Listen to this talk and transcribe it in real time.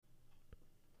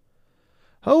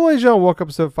Hello, ladies and gentlemen. Welcome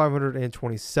to episode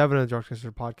 527 of the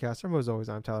Darkcaster Podcast. And as always,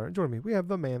 I'm Tyler. And joining me, we have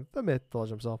the man, the myth, the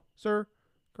legend himself, Sir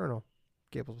Colonel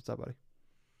Gables. What's up, buddy?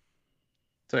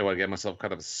 Tell you what, I got myself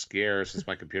kind of a scare since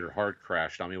my computer hard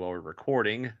crashed on me while we were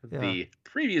recording the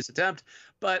previous attempt,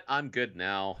 but I'm good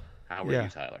now. How are you,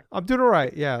 Tyler? I'm doing all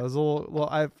right. Yeah, it was a little. Well,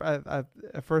 I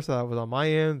at first I thought it was on my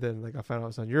end, then like I found out it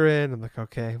was on your end. I'm like,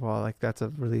 okay, well, like that's a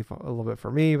relief a little bit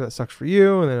for me, but it sucks for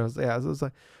you. And then it was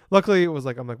like, luckily it was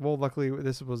like I'm like, well, luckily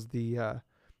this was the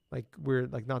like we're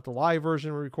like not the live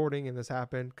version we're recording, and this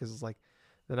happened because it's like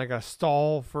then I got to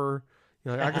stall for.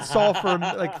 Like I could stall for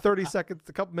like 30 seconds,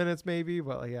 a couple minutes maybe,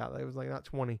 but like, yeah, it was like not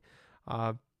 20.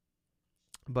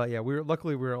 But yeah,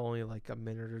 luckily we were only like a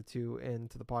minute or two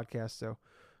into the podcast, so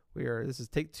this is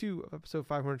take 2 of episode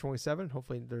 527.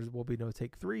 Hopefully there will be no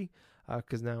take 3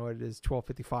 because now it is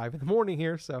 12:55 in the morning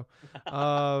here. So,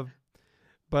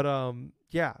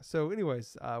 yeah. So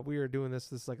anyways, we are doing this.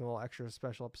 This is like a little extra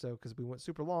special episode because we went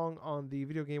super long on the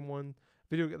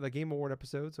the Game Award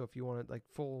episode. So if you want like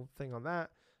full thing on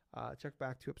that. Check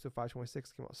back to episode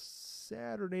 526. Came out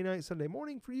Saturday night, Sunday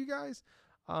morning for you guys.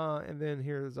 And then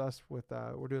here's us with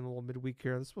we're doing a little midweek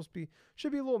here. This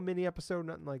should be a little mini episode.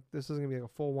 Nothing like this isn't gonna be like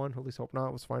a full one. At least hope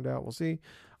not. Let's find out. We'll see.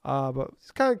 But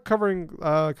it's kind of covering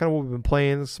kind of what we've been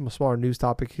playing. Some smaller news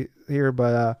topic here.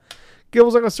 But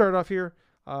Gil's I'm gonna start off here.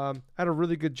 I had a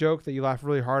really good joke that you laughed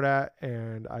really hard at,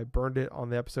 and I burned it on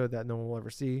the episode that no one will ever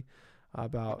see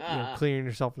about cleaning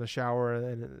yourself in the shower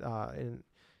and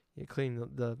you clean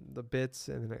the bits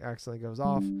and then it accidentally goes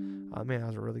off. Man, that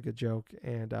was a really good joke,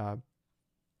 and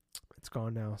it's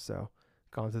gone now, so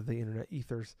gone to the internet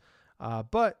ethers.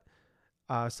 But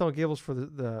someone Gables for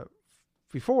the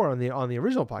before on the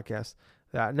original podcast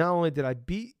that not only did I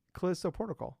beat Callisto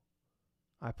Protocol,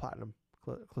 I platinum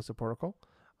Callisto Protocol.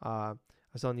 I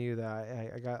was telling you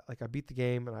that I got like I beat the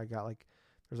game and I got like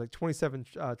there's like 27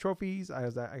 trophies. I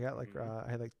got like I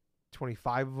had like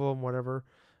 25 of them, whatever.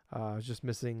 I was just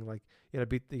missing like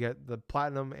beat the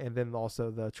platinum and then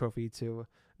also the trophy to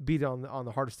beat on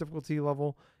the hardest difficulty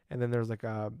level. And then there's like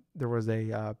there was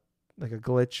a like a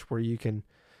glitch where you can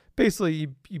basically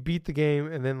you beat the game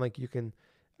and then like you can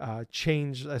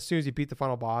change as soon as you beat the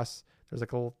final boss. There's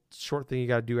like a little short thing you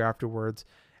got to do afterwards,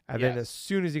 and then as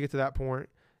soon as you get to that point,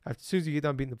 as soon as you get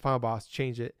done beating the final boss,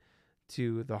 change it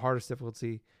to the hardest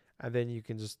difficulty, and then you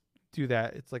can just do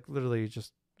that. It's like literally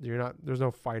just there's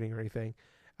no fighting or anything.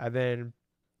 And then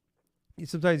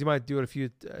sometimes you might do it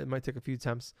it might take a few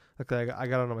attempts. Like I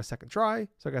got it on my second try.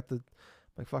 So I got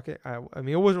like, fuck it. I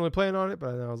mean, I wasn't really playing on it,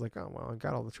 but I was like, oh, well, I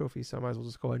got all the trophies, so I might as well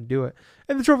just go ahead and do it.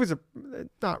 And the trophies are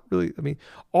not really, I mean,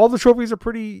 all the trophies are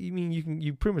pretty, I mean,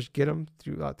 you pretty much get them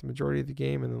throughout the majority of the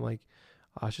game. And then like,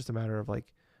 it's just a matter of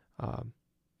like, a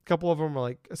couple of them are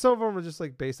like, some of them are just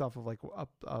like based off of like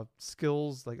up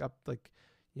skills, like up, like,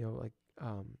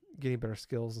 getting better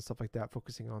skills and stuff like that,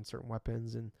 focusing on certain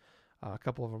weapons, and a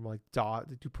couple of them like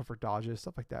they do perfect dodges,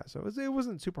 stuff like that. So it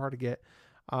wasn't super hard to get.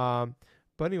 But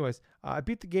anyways, I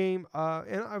beat the game,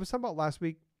 and I was talking about last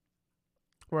week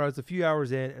where I was a few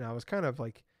hours in, and I was kind of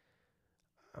like,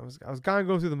 I was kind of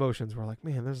going through the motions where like,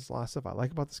 man, there's a lot of stuff I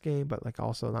like about this game, but like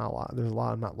also not a lot. There's a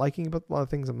lot I'm not liking, but a lot of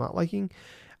things I'm not liking,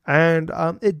 and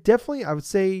it definitely I would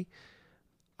say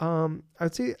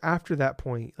after that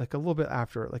point, like a little bit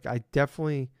after, like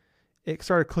it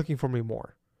started clicking for me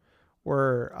more.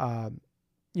 Where,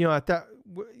 at that,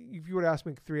 if you would ask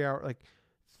me 3 hours, like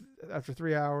after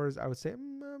 3 hours, I would say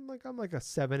I'm like a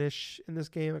 7-ish in this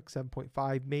game, like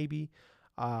 7.5 maybe.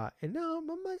 And now I'm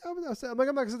like I'm not gonna say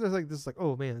like this is like,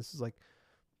 oh man, this is like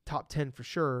top 10 for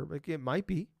sure. Like it might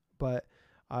be, but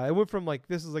it went from like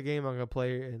this is a game I'm gonna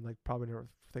play and like probably never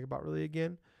think about really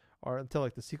again, or until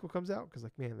like the sequel comes out, because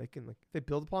like man, they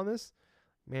build upon this,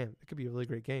 man, it could be a really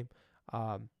great game.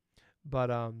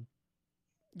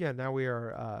 Yeah, now we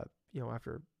are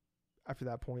after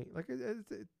that point, like I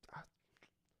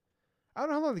don't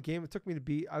know how long the game it took me to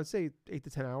beat. I would say 8 to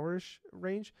 10 hours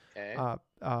range. Okay.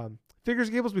 Figures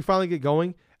Gables, we finally get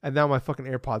going, and now my fucking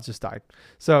AirPods just died.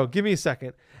 So give me a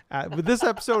second. But this is the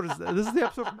episode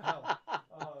from hell.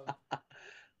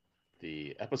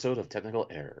 The episode of Technical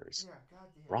Errors,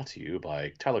 brought to you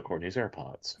by Tyler Courtney's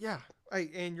AirPods. Yeah,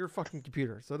 and your fucking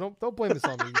computer. So don't blame this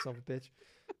on me, you son of a bitch.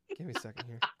 Give me a second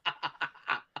here.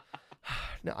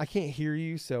 Now I can't hear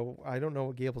you, so I don't know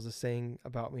what Gables is saying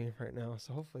about me right now.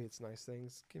 So hopefully it's nice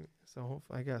things. So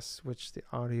hopefully I gotta switch the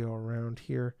audio around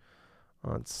here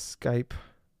on Skype,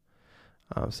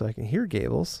 so I can hear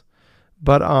Gables.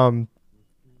 But I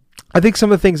think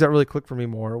some of the things that really clicked for me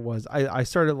more was I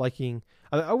started liking.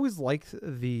 I always liked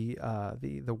the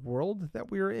world that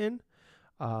we were in,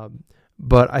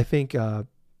 but I think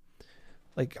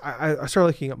like I started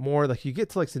looking at more like you get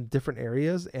to like some different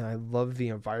areas, and I love the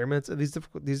environments of these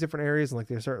different areas, and like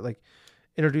they start like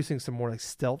introducing some more like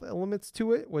stealth elements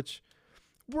to it, which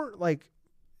weren't like,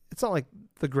 it's not like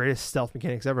the greatest stealth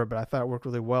mechanics ever, but I thought it worked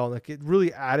really well. Like it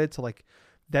really added to like,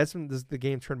 that's when the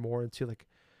game turned more into like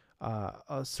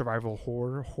a survival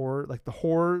horror. Like the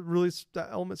horror really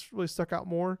elements really stuck out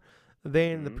more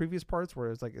than the previous parts, where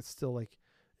it's like it's still like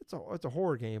it's a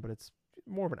horror game, but it's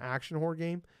more of an action horror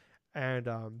game. And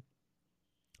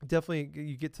definitely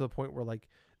you get to the point where like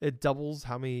it doubles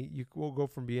how many you will go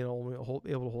from being able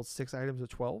to hold 6 items to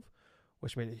 12,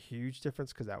 which made a huge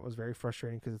difference, because that was very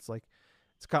frustrating, because it's like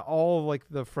it's got all of like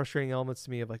the frustrating elements to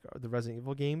me of like the Resident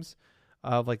Evil games,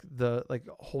 of like the like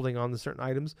holding on to certain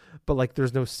items, but like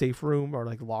there's no safe room or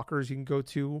like lockers you can go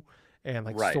to and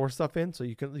like store stuff in, so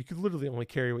you could literally only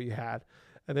carry what you had.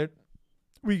 And then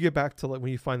we get back to like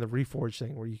when you find the Reforge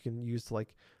thing, where you can use to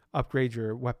like upgrade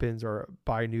your weapons or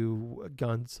buy new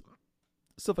guns,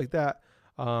 stuff like that.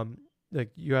 Like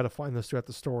you had to find those throughout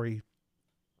the story.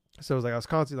 So it was like I was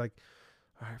constantly like,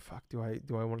 all right, fuck, do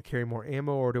I want to carry more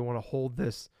ammo, or do I want to hold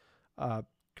this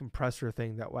compressor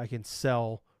thing that I can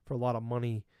sell for a lot of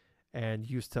money and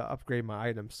use to upgrade my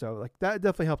items? So like that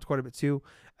definitely helped quite a bit too.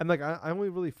 And like I only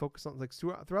really focus on like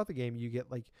throughout the game, you get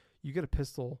a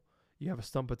pistol, you have a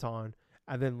stun baton,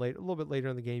 and then a little bit later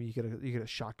in the game you get a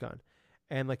shotgun.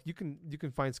 And like you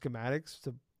can find schematics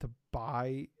to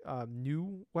buy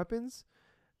new weapons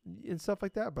and stuff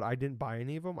like that, but I didn't buy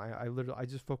any of them. I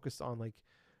just focused on like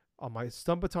on my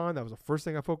stun baton. That was the first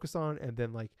thing I focused on, and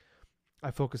then like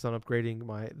I focused on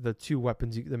upgrading the two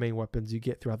weapons, the main weapons you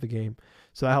get throughout the game.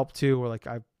 So that helped too. Or like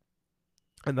I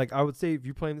would say, if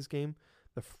you're playing this game,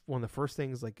 one of the first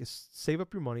things like is save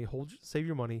up your money, save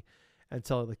your money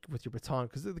until like with your baton,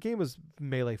 because the game is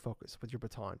melee focused with your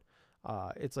baton.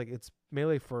 It's like it's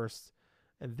melee first,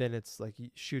 and then it's like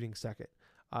shooting second.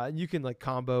 And you can like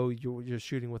combo you're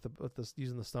shooting with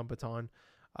using the stun baton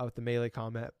with the melee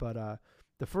combat. But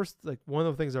the first, like one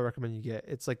of the things I recommend you get,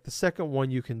 it's like the second one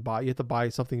you can buy. You have to buy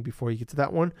something before you get to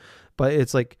that one, but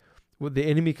it's like the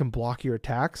enemy can block your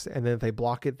attacks, and then if they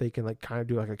block it, they can like kind of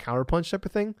do like a counter punch type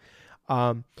of thing.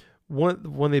 One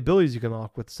of the abilities you can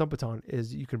unlock with stun baton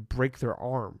is you can break their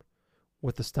arm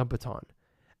with the stun baton.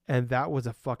 And that was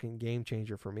a fucking game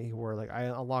changer for me, where like I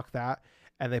unlock that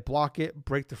and they block it,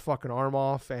 break the fucking arm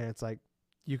off, and it's like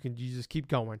you just keep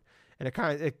going, and it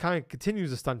kind of continues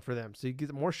to stun for them, so you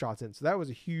get more shots in. So that was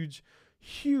a huge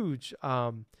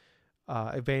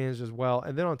advantage as well.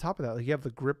 And then on top of that, like you have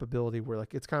the grip ability, where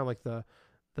like it's kind of like the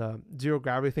zero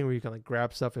gravity thing, where you can like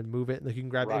grab stuff and move it, and like you can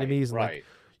grab enemies and like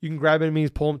you can grab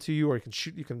enemies, pull them to you, or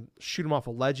you can shoot them off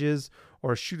of ledges,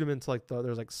 or shoot them into like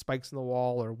there's like spikes in the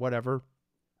wall or whatever.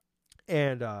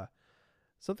 And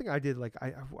something I did, like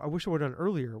I wish I would have done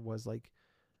earlier, was like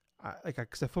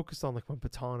because I focused on like my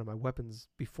baton and my weapons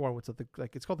before I went to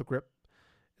it's called the grip,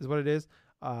 is what it is.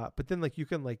 But then like you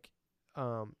can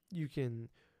you can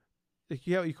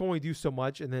only do so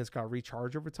much, and then it's got to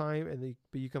recharge over time. And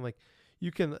but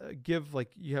you can give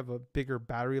like you have a bigger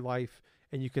battery life,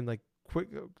 and you can like quick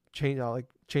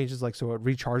changes like so it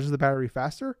recharges the battery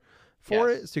faster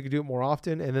for it, so you can do it more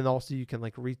often. And then also you can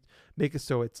like make it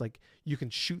so it's like you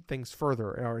can shoot things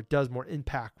further, or it does more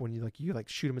impact when you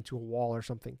shoot them into a wall or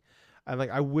something. And like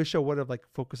I wish I would have like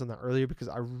focused on that earlier, because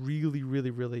I really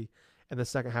in the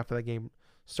second half of that game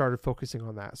started focusing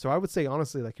on that. So I would say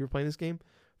honestly, like you're playing this game,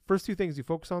 first two things you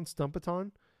focus on: stun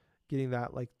baton, getting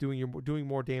that, like doing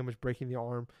more damage, breaking the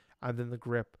arm, and then the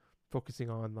grip,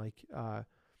 focusing on like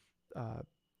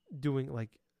doing like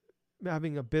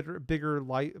having a bigger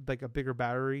light, like a bigger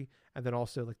battery, and then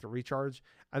also like the recharge.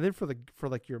 And then for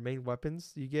like your main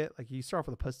weapons, you get like you start off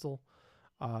with a pistol.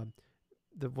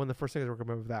 The first thing I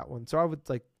recommend with that one. So I would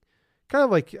like kind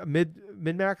of like mid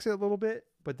max it a little bit,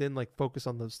 but then like focus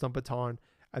on the stun baton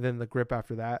and then the grip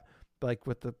after that. But like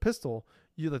with the pistol,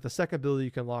 you like the second ability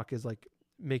you can lock is like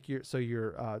make your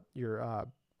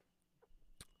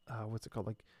what's it called,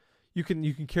 like you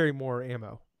can carry more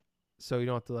ammo, so you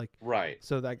don't have to like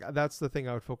so that's the thing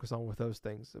I would focus on with those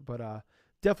things. But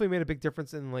definitely made a big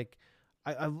difference in like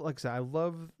I like I said, I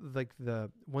love like the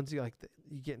once you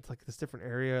you get into like this different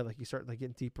area, like you start like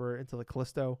getting deeper into like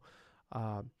Callisto,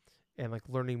 and like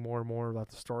learning more and more about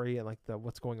the story and like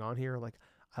what's going on here. Like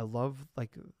I love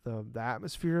like the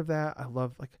atmosphere of that.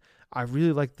 I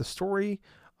really like the story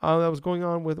that was going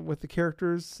on with the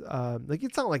characters. Like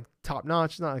it's not like top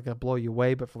notch, it's not like gonna blow you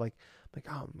away, but for like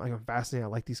oh, I'm fascinated. I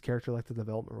like these characters, I like the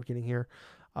development we're getting here.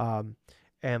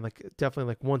 And like definitely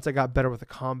like once I got better with the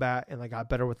combat and I got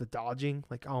better with the dodging,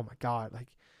 like oh my god, like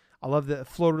I love that it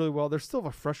flowed really well. There's still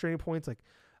frustrating points like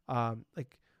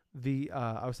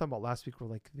I was talking about last week where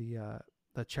like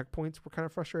the checkpoints were kind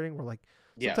of frustrating. Where like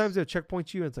Yes. sometimes they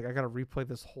checkpoint you and it's like I gotta replay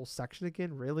this whole section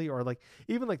again, really, or like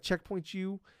even like checkpoint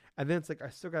you and then it's like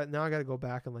I gotta go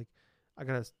back and like I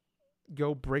gotta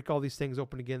go break all these things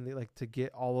open again, like to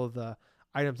get all of the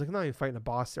items. Like I'm not even fighting a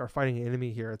boss or fighting an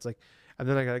enemy here. It's like, and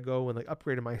then I gotta go and like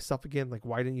upgrade my stuff again. Like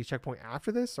why didn't you checkpoint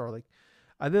after this? Or like,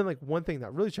 and then like one thing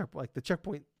that really like the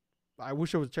checkpoint, I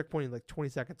wish I was checkpointing like 20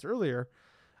 seconds earlier.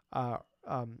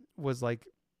 Was like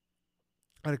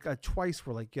twice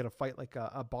where like you had to fight like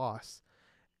a boss,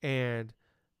 and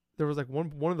there was like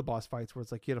one of the boss fights where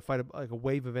it's like you had to fight like a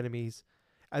wave of enemies,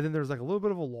 and then there's like a little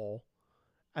bit of a lull,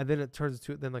 and then it turns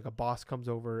into then like a boss comes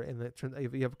over and it turns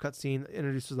you have a cutscene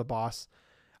introduces the boss.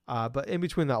 But in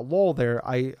between that lull there,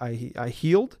 I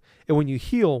healed, and when you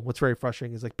heal, what's very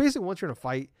frustrating is like basically once you're in a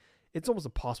fight, it's almost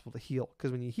impossible to heal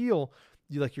because when you heal,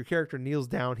 you like your character kneels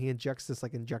down, he injects this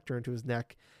like injector into his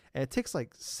neck, and it takes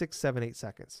like 6, 7, 8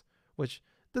 seconds, which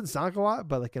doesn't sound like a lot,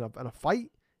 but like in a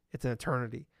fight, it's an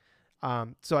eternity.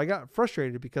 So I got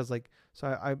frustrated because like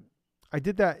I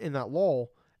did that in that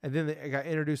lull, and then I got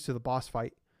introduced to the boss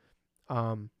fight,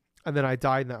 and then I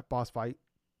died in that boss fight,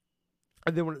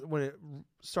 and then when it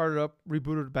started up,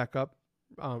 rebooted back up,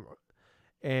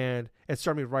 and it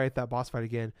started me right at that boss fight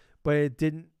again, but it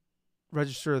didn't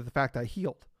register the fact that I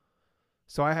healed,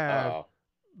 so I had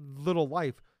little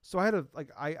life. So I had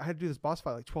to do this boss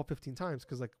fight like 12, 15 times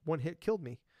because like one hit killed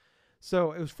me.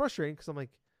 So it was frustrating because I'm like,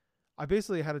 I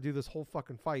basically had to do this whole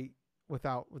fucking fight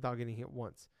without getting hit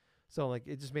once. So like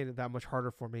it just made it that much harder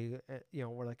for me,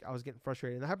 where like I was getting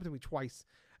frustrated. And that happened to me twice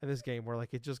in this game where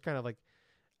like it just kind of like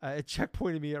it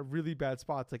checkpointed me at really bad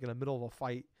spots, like in the middle of a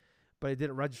fight, but it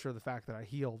didn't register the fact that I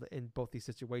healed in both these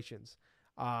situations.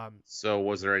 So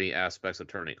was there any aspects of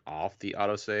turning off the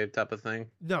autosave type of thing?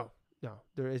 No,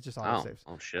 there is just autosaves.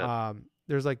 Oh shit.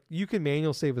 There's like you can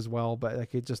manual save as well, but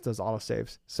like it just does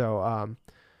autosaves. So I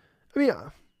mean,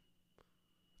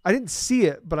 I didn't see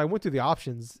it, but I went through the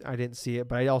options. I didn't see it,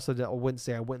 but I also wouldn't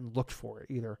say I went and looked for it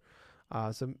either.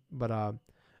 I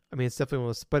mean, it's definitely one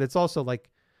of those, but it's also like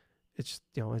it's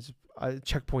it's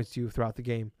checkpoints you throughout the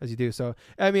game as you do. So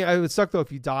I mean, it would suck though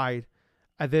if you died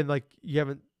and then like you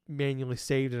haven't manually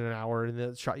saved in an hour and then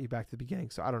it shot you back to the beginning.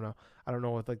 So I don't know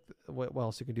what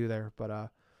else you can do there, but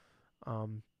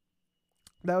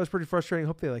that was pretty frustrating.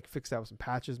 Hope they like fix that with some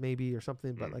patches maybe or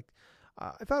something. But like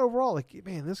I thought overall, like,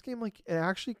 man, this game, like, it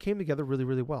actually came together really,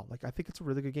 really well. Like, I think it's a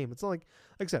really good game. It's not like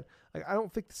I said, like, I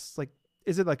don't think this is like,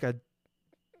 is it like a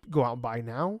go out and buy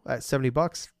now at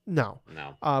 $70? No.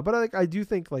 But I do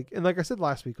think like, and like I said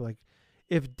last week, like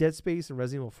if Dead Space and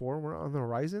Resident Evil 4 were on the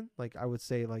horizon, like I would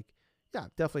say like, yeah,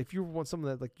 definitely. If you want something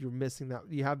that like you're missing, that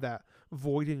you have that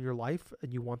void in your life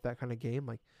and you want that kind of game,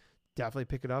 like definitely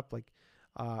pick it up. Like,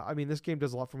 I mean, this game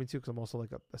does a lot for me too, because I'm also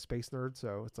like a space nerd.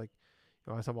 So it's like,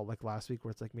 I was talking about like last week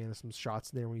where it's like, man, there's some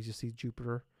shots in there when you just see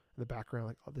Jupiter in the background.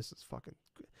 Like, oh, this is fucking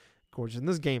gorgeous. And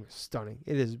this game is stunning.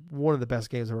 It is one of the best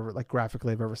games I've ever, like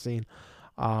graphically I've ever seen.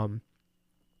 But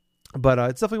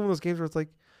it's definitely one of those games where it's like,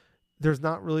 it's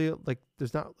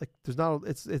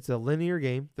a linear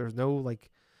game. There's not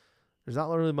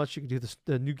really much you can do.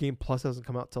 The new game plus doesn't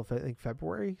come out till I think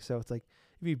February. So it's like,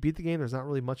 if you beat the game, there's not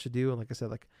really much to do. And like I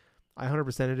said, like I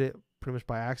 100%ed it pretty much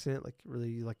by accident. Like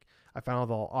really, like I found all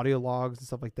the audio logs and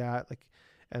stuff like that. Like,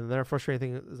 and then a frustrating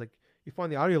thing is like you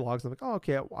find the audio logs. And I'm like, oh,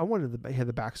 okay, I wanted to have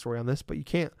the backstory on this, but you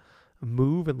can't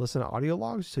move and listen to audio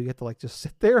logs, so you have to like just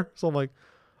sit there. So I'm like,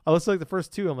 I listened to like the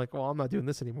first two. I'm like, well, I'm not doing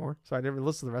this anymore. So I never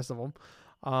listened to the rest of them.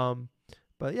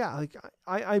 But yeah, like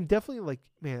I'm definitely like,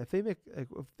 man, if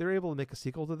they're able to make a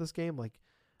sequel to this game, like,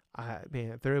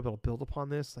 if they're able to build upon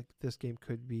this, like this game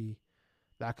could be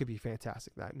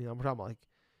fantastic. I mean, I'm talking about like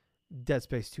Dead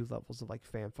Space 2 levels of like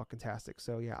fan fucking tastic.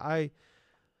 So yeah,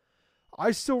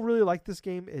 I still really like this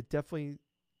game. It definitely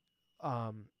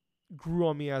grew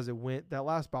on me as it went. That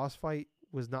last boss fight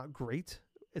was not great.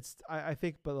 I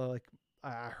think, but like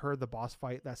I heard the boss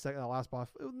fight, that last boss,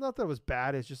 not that it was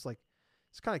bad. It's just like,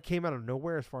 it's kind of came out of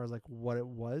nowhere as far as like what it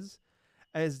was.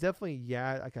 And it's definitely,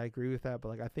 yeah, like I agree with that. But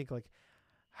like, I think like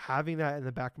having that in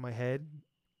the back of my head,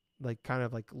 like kind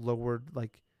of like lowered,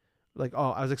 like,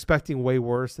 oh, I was expecting way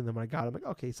worse. And then when I got it, I'm like,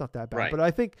 okay, it's not that bad. Right. But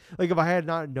I think like if I had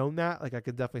not known that, like I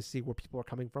could definitely see where people are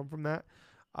coming from that.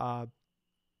 But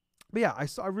yeah, I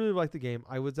really like the game.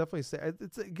 I would definitely say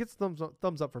it gets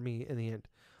thumbs up for me in the end.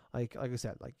 Like I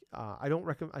said, like I don't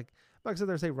recommend, like I said,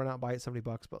 there say run out and buy it $70,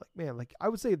 but like, man, like I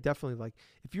would say definitely, like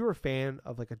if you're a fan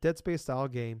of like a Dead Space style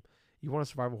game, you want a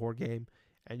survival horror game,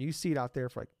 and you see it out there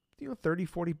for like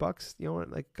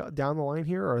 $30-$40, like down the line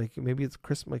here, or like maybe it's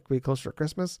Christmas, like way closer to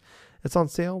Christmas, it's on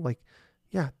sale. Like,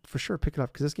 yeah, for sure, pick it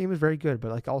up because this game is very good.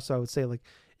 But like, also, I would say like,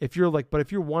 if you're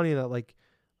wanting that like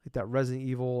that Resident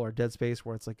Evil or Dead Space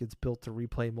where it's like it's built to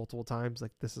replay multiple times,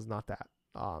 like this is not that.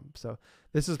 So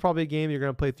this is probably a game you're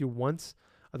gonna play through once.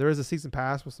 There is a season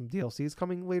pass with some DLCs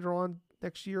coming later on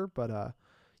next year, but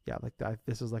yeah, like that.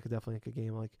 This is like definitely like a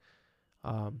game like,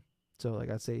 so like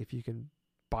I'd say if you can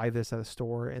buy this at a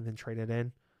store and then trade it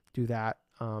in, do that.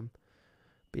 But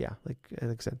yeah, like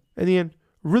I said, in the end,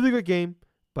 really good game.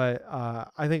 But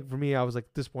I think for me, I was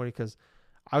like disappointed because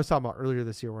I was talking about earlier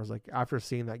this year where I was like, after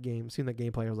seeing that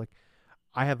gameplay, I was like,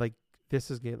 I had like, this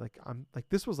is game, like, I'm like,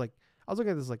 this was like, I was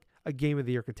looking at this like a game of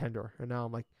the year contender. And now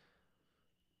I'm like,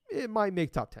 it might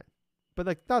make top 10. But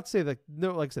like, not to say like,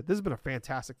 no, like I said, this has been a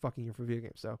fantastic fucking year for video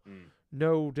games. So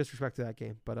no disrespect to that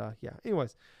game. But yeah,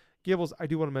 anyways, Gables, I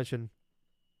do want to mention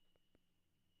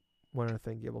one other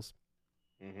thing, Gables.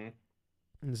 Mm-hmm.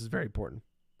 And this is very important.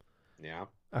 Yeah.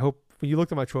 I hope when you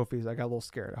looked at my trophies, I got a little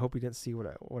scared. I hope you didn't see what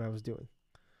I was doing.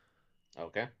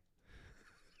 Okay.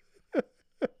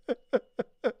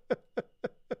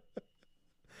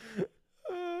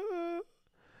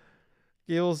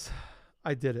 Gills,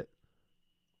 I did it.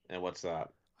 And what's that?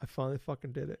 I finally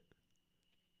fucking did it.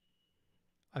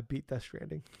 I beat Death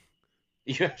Stranding.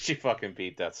 You actually fucking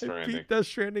beat Death Stranding. I beat Death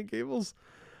Stranding, Gables.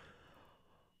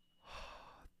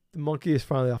 The monkey is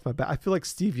finally off my back. I feel like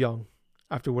Steve Young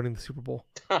after winning the Super Bowl.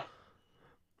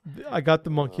 I got the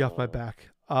monkey off my back.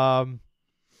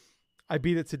 I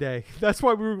beat it today. That's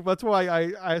why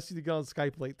I asked you to get on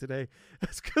Skype late today.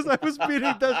 That's because I was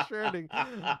beating Death Stranding.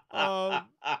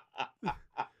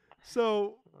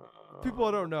 So people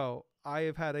I don't know, I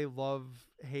have had a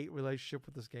love-hate relationship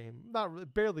with this game. Not really,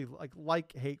 barely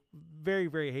like hate, very,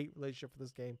 very hate relationship with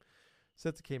this game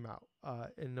since it came out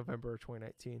in November of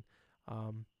 2019.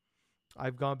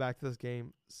 I've gone back to this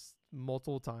game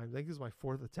multiple times. I think this is my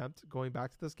fourth attempt going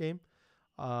back to this game.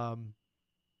 And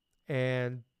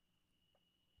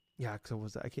yeah,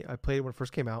 because I played it when it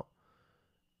first came out,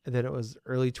 and then it was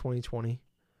early 2020,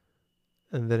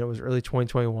 and then it was early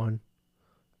 2021,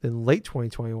 then late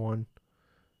 2021,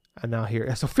 and now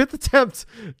here. So fifth attempt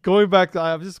going back.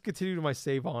 I've just continued my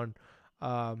save on.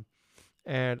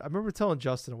 And I remember telling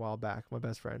Justin a while back, my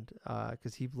best friend,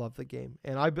 because he loved the game,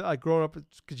 and I grown up a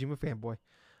Kojima fanboy.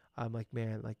 I'm like,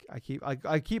 man, like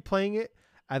I keep playing it,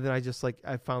 and then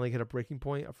I finally hit a breaking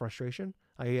point of frustration.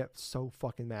 I get so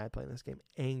fucking mad playing this game,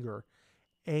 anger,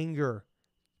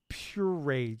 pure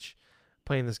rage,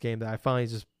 playing this game that I finally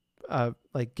just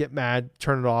get mad,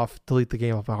 turn it off, delete the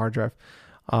game off my hard drive.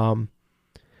 And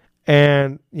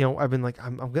you know, I've been like,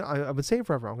 I've been saying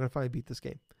forever, I'm gonna finally beat this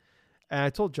game. And I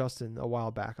told Justin a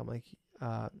while back, I'm like,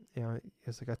 you know,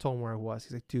 it's like I told him where I was.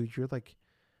 He's like, dude, you're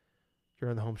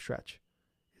in the home stretch.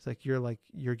 He's like,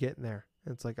 you're getting there.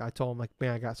 And it's like I told him, like,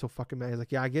 man, I got so fucking mad. He's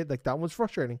like, yeah, I get, like, that one's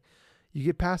frustrating. You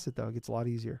get past it though, it gets a lot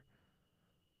easier.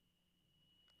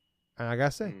 And I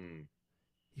gotta say,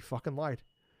 he fucking lied.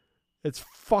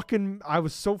 I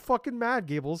was so fucking mad,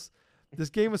 Gables. This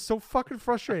game was so fucking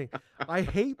frustrating. I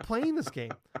hate playing this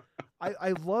game.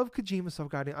 I love Kojima stuff,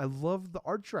 guiding. I love the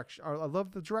art direction. I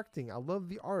love the directing. I love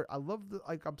the art. I love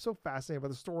I'm so fascinated by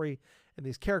the story and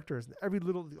these characters and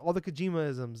all the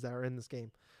Kojima-isms that are in this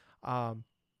game. I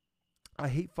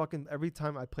hate fucking every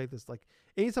time I play this. Like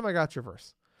anytime I got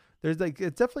traverse, there's like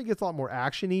it definitely gets a lot more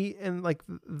actiony in like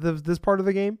this part of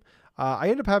the game. I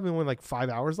end up having only like 5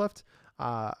 hours left.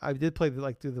 I did play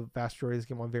through the vast majority of this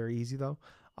game on very easy though.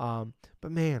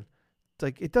 But man,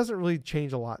 like it doesn't really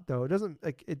change a lot though. It doesn't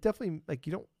like it definitely like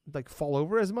you don't like fall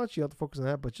over as much. You have to focus on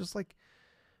that, but just like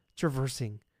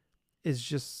traversing is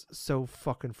just so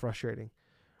fucking frustrating.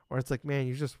 Or it's like, man,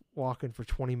 you're just walking for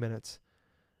 20 minutes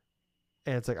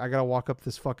and it's like I gotta walk up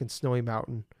this fucking snowy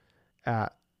mountain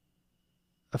at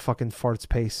a fucking fart's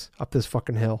pace up this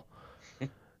fucking hill.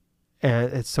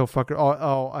 And it's so fucking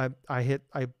I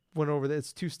went over there.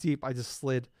 It's too steep. I just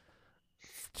slid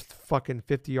fucking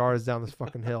 50 yards down this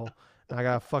fucking hill. And I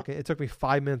got it took me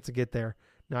 5 minutes to get there.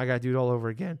 Now I got to do it all over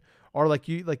again. Or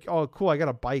oh, cool. I got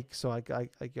a bike. So I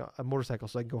a motorcycle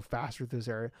so I can go faster through this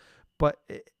area. But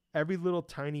every little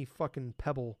tiny fucking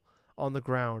pebble on the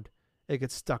ground, it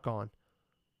gets stuck on.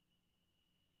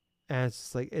 And it's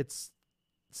just like, it's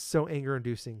so anger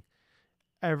inducing.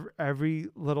 Every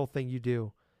little thing you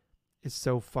do is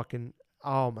so fucking,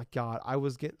 oh my God. I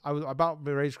was about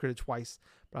to rage quit it twice,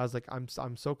 but I was like, I'm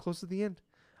so close to the end.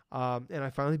 And I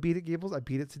finally beat it, Gables. I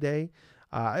beat it today.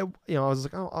 I was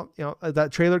like, that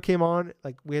trailer came on.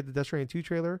 Like we had the Death Stranding 2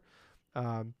 trailer,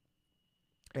 and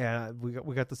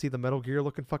we got to see the Metal Gear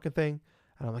looking fucking thing.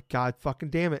 And I'm like, God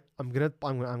fucking damn it! I'm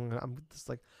just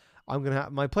like,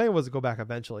 my plan was to go back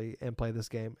eventually and play this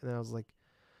game. And then I was like,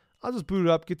 I'll just boot it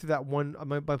up, get to that one.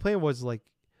 My plan was like,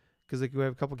 because like we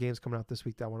have a couple games coming out this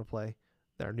week that I want to play,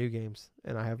 that are new games,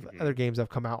 and I have other games that have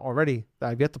come out already that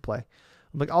I've yet to play.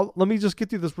 I'm like, let me just get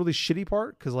through this really shitty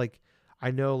part, because like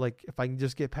I know like if I can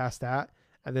just get past that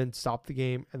and then stop the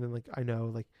game, and then like I know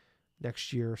like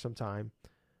next year sometime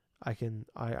I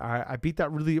beat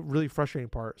that really really frustrating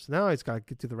part. So now I just gotta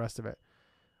get through the rest of it.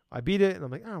 I beat it and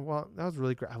I'm like, oh well, that was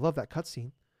really great. I love that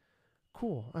cutscene.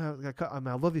 Cool. I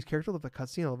love these characters. I love the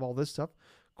cutscene. I love all this stuff.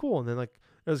 Cool. And then like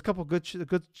there's a couple good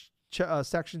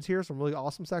sections here, some really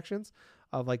awesome sections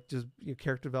of like just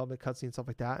character development, cutscene, stuff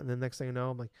like that. And then next thing you know,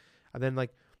 I'm like, and then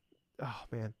like, oh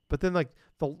man. But then like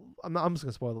I'm just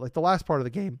gonna spoil it. Like the last part of the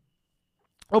game.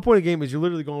 The whole point of the game is you're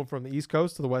literally going from the East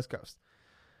Coast to the West Coast,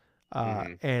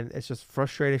 and it's just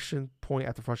frustration point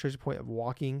after frustration point of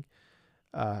walking,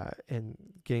 and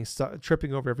getting stuck,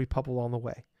 tripping over every puddle along the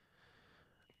way.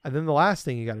 And then the last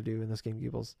thing you got to do in this game,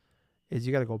 Gables, is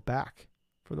you got to go back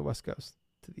from the West Coast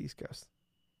to the East Coast.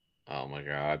 Oh my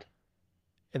god!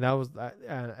 And that was that.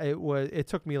 And it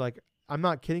took me like, I'm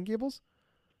not kidding, Gables,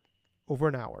 over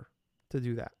an hour to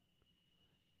do that.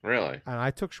 Really? And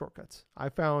I took shortcuts. I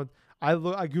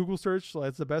Google searched, so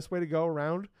that's the best way to go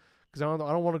around, because I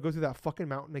don't want to go through that fucking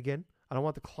mountain again. I don't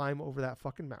want to climb over that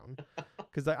fucking mountain,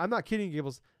 because I'm not kidding,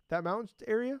 Gables. That mountain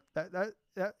area, that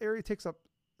area takes up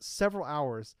several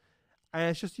hours, and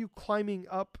it's just you climbing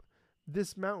up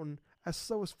this mountain as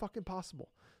slow as fucking possible.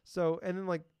 So, and then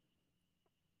like,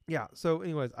 yeah. So,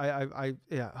 anyways, I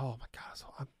yeah. Oh my god, so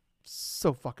I'm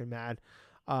so fucking mad.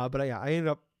 But yeah, I ended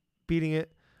up beating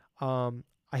it. I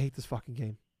hate this fucking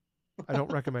game. I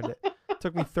don't recommend it. It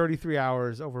took me 33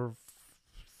 hours over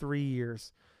 3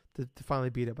 years to finally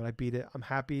beat it, but I beat it. I'm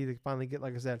happy to finally get,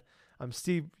 like I said, I'm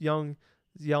Steve Young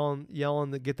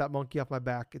yelling to get that monkey off my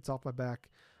back. It's off my back.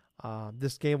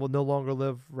 This game will no longer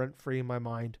live rent-free in my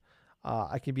mind.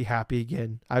 I can be happy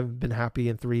again. I haven't been happy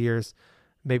in 3 years.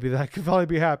 Maybe that I could finally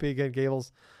be happy again,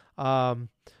 Gables. But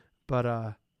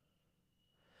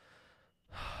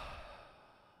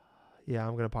yeah,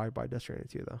 I'm gonna probably buy Death Stranding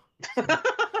 2 though.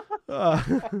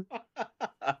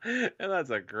 And that's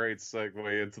a great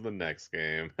segue into the next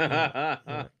game.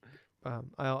 Yeah.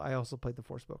 I also played the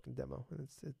Forspoken demo, and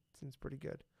it seems pretty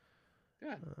good.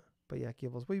 Yeah. But yeah,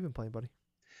 Gables, what have you been playing, buddy?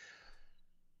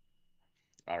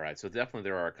 All right, so definitely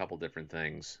there are a couple different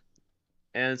things,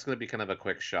 and it's going to be kind of a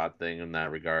quick shot thing in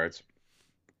that regards.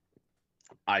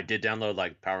 I did download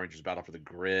like Power Rangers Battle for the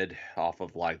Grid off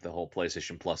of like the whole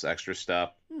PlayStation Plus extra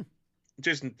stuff.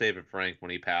 Jason David Frank,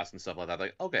 when he passed and stuff like that,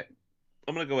 like, okay,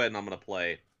 I'm going to go ahead and I'm going to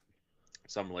play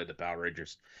something related to Power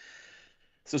Rangers.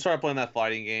 So I started playing that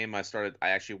fighting game. I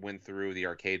actually went through the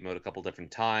arcade mode a couple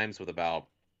different times with about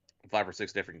 5 or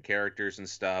 6 different characters and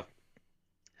stuff.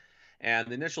 And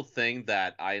the initial thing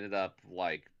that I ended up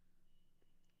like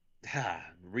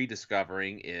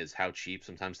rediscovering is how cheap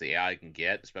sometimes the AI can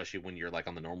get, especially when you're like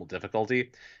on the normal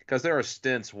difficulty. Because there are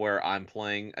stints where I'm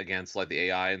playing against like the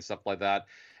AI and stuff like that.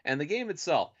 And the game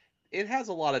itself, it has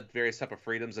a lot of various type of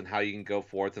freedoms and how you can go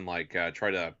forth and like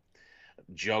try to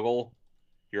juggle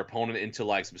your opponent into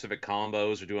like specific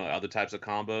combos or doing other types of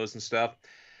combos and stuff.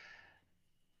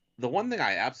 The one thing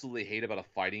I absolutely hate about a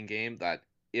fighting game, that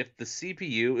if the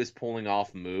CPU is pulling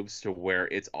off moves to where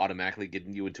it's automatically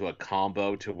getting you into a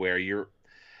combo to where you're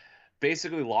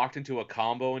basically locked into a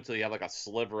combo until you have like a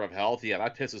sliver of health, yeah,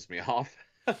 that pisses me off.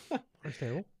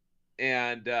 Understandable.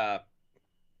 And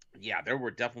yeah, there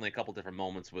were definitely a couple different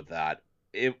moments with that.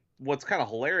 What's kind of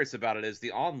hilarious about it is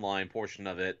the online portion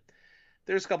of it.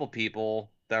 There's a couple people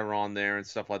that were on there and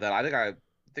stuff like that. I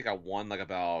think I won like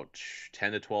about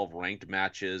 10 to 12 ranked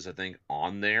matches, I think,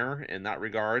 on there in that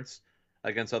regards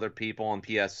against other people on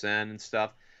PSN and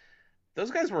stuff.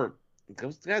 Those guys were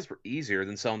easier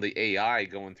than some of the AI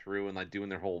going through and like doing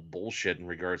their whole bullshit in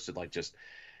regards to like just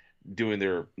doing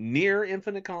their near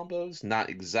infinite combos. Not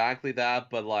exactly that,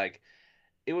 but like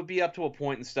it would be up to a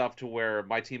point and stuff to where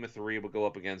my team of 3 would go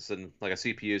up against like a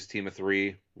CPU's team of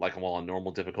 3, like while on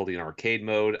normal difficulty in arcade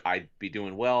mode. I'd be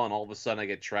doing well, and all of a sudden I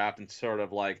get trapped in sort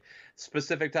of like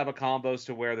specific type of combos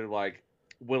to where they're like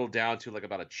whittled down to like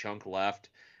about a chunk left,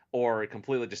 or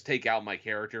completely just take out my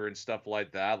character and stuff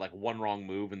like that, like one wrong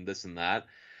move and this and that.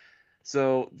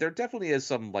 So there definitely is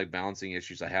some like balancing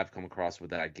issues I have come across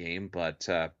with that game, but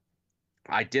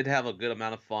I did have a good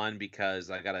amount of fun because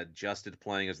I got adjusted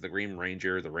playing as the Green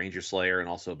Ranger, the Ranger Slayer, and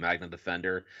also Magna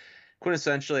Defender.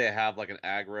 Quintessentially, I have like an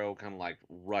aggro kind of like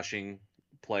rushing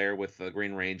player with the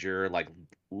Green Ranger, like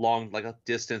long, like a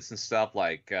distance and stuff,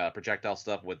 like projectile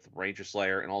stuff with Ranger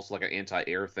Slayer, and also like an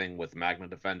anti-air thing with Magna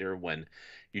Defender when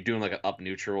you're doing like an up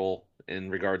neutral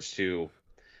in regards to,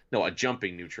 no, a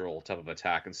jumping neutral type of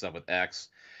attack and stuff with X.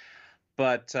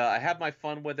 But I have my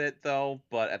fun with it though.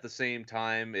 But at the same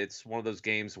time, it's one of those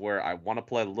games where I want to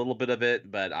play a little bit of it,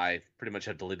 but I pretty much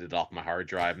have deleted it off my hard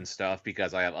drive and stuff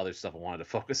because I have other stuff I wanted to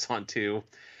focus on too.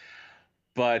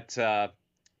 But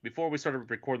before we started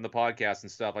recording the podcast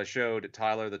and stuff, I showed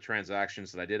Tyler the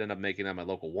transactions that I did end up making at my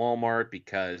local Walmart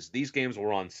because these games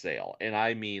were on sale, and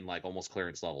I mean like almost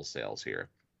clearance level sales here.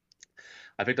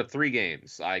 I picked up 3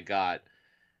 games. I got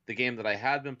the game that I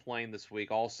had been playing this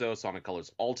week also, Sonic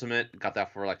Colors Ultimate. Got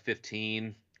that for like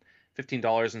 $15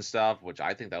 and stuff, which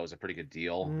I think that was a pretty good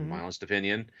deal in my Mm-hmm. honest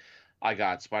opinion. I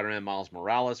got Spider-Man Miles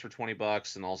Morales for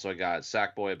 $20, and also I got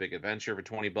Sackboy: A Big Adventure for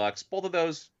 $20. Both of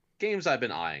those games I've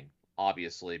been eyeing,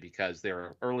 obviously, because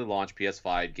they're early launch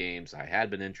PS5 games. I had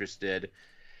been interested,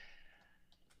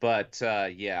 but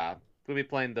yeah, we'll be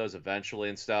playing those eventually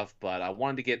and stuff. But I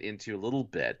wanted to get into a little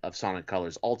bit of Sonic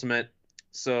Colors Ultimate.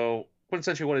 So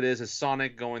essentially, what it is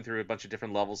Sonic going through a bunch of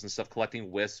different levels and stuff,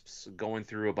 collecting wisps, going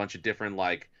through a bunch of different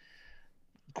like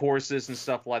courses and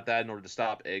stuff like that in order to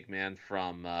stop Eggman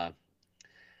from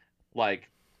like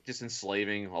just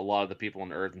enslaving a lot of the people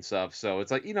on Earth and stuff. So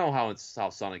it's like how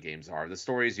Sonic games are. The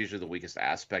story is usually the weakest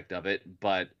aspect of it,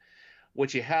 but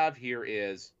what you have here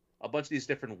is a bunch of these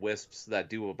different wisps that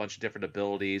do a bunch of different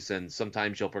abilities, and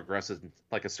sometimes you'll progress in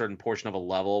like a certain portion of a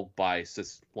level by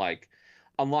just like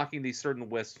unlocking these certain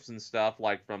wisps and stuff,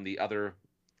 like from the other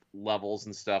levels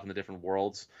and stuff in the different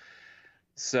worlds.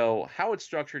 So how it's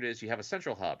structured is you have a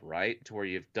central hub, right, to where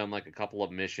you've done like a couple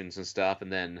of missions and stuff,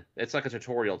 and then it's like a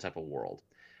tutorial type of world.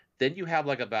 Then you have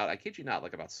like about, I kid you not,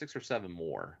 like about 6 or 7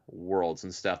 more worlds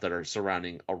and stuff that are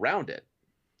surrounding around it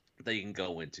that you can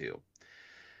go into,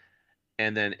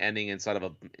 and then ending inside of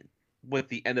a, with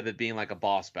the end of it being like a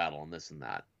boss battle and this and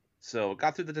that. So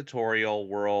got through the tutorial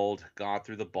world, got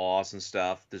through the boss and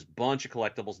stuff. There's a bunch of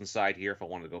collectibles inside here if I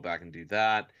wanted to go back and do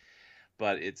that,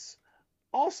 but it's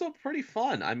also pretty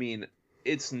fun. I mean,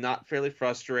 it's not fairly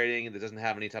frustrating. It doesn't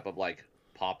have any type of like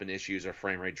popping issues or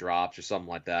frame rate drops or something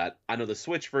like that. I know the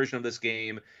Switch version of this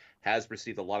game has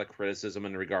received a lot of criticism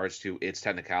in regards to its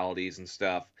technicalities and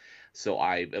stuff. So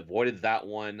I avoided that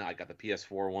one. I got the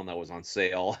PS4 one that was on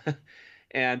sale.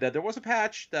 And there was a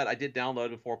patch that I did download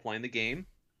before playing the game,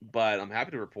 but I'm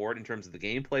happy to report in terms of the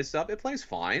gameplay stuff, it plays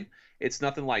fine. It's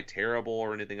nothing like terrible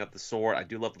or anything of the sort. I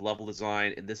do love the level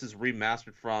design, and this is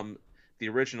remastered from the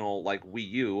original like Wii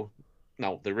U,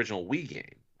 no, the original Wii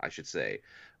game, I should say.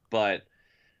 But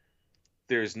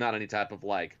there's not any type of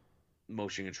like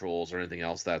motion controls or anything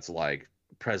else that's like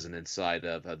present inside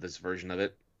of this version of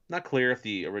it. Not clear if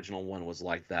the original one was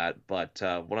like that, but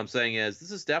what I'm saying is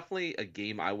this is definitely a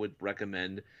game I would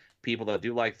recommend people that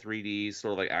do like 3D,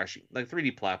 sort of like actually like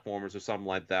 3D platformers or something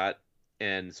like that,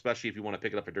 and especially if you want to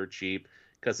pick it up for dirt cheap,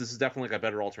 because this is definitely like a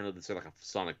better alternative to like a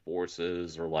Sonic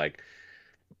Forces or like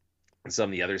some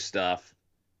of the other stuff.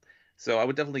 So I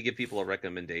would definitely give people a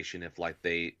recommendation if like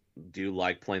they do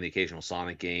like playing the occasional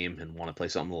Sonic game and want to play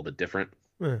something a little bit different.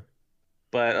 Yeah.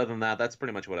 But other than that, that's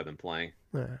pretty much what I've been playing.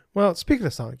 Yeah. Well, speaking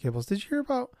of Sonic Cables, did you hear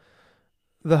about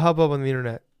the hubbub on the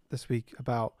internet this week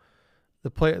about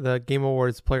the Game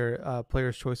Awards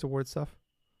Players Choice Award stuff?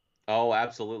 Oh,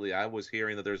 absolutely. I was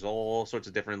hearing that there's all sorts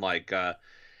of different like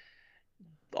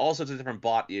all sorts of different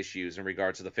bot issues in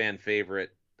regards to the fan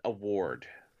favorite award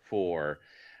for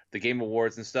the Game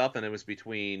Awards and stuff, and it was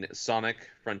between Sonic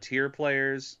Frontier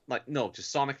players, like no, just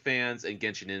Sonic fans and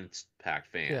Genshin Impact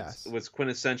fans. It Yes. was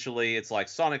quintessentially, it's like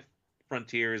Sonic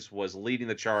Frontiers was leading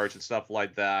the charge and stuff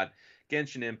like that.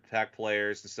 Genshin Impact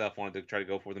players and stuff wanted to try to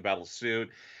go for the battle suit.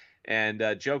 And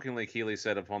jokingly, Keeley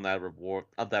said upon that reward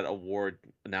of that award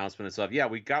announcement and stuff, "Yeah,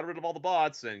 we got rid of all the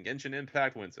bots, and Genshin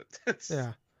Impact wins it."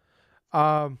 Yeah.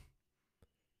 Um.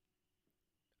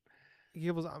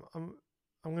 Cables, I'm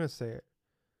gonna say it.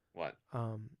 What?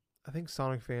 I think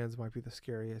Sonic fans might be the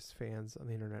scariest fans on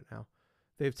the internet now.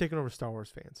 They've taken over Star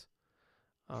Wars fans.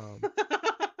 Um.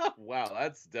 Wow,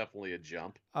 that's definitely a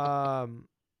jump. um.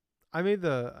 I made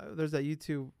there's that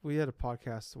YouTube, we had a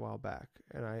podcast a while back,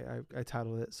 and I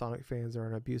titled it Sonic fans are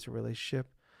in an abusive relationship.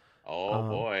 Oh Um,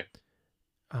 boy.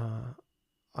 uh,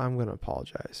 I'm gonna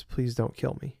apologize. Please don't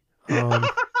kill me. Um,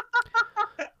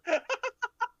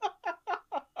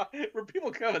 Were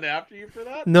people coming after you for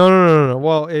that? no.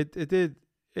 Well, it did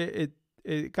it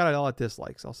got a lot of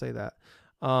dislikes. I'll say that.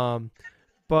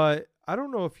 But I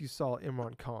don't know if you saw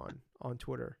Imran Khan on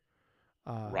Twitter.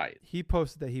 Right. He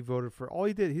posted that he voted for. All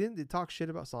he didn't talk shit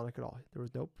about Sonic at all. There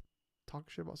was no talk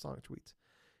shit about Sonic tweets.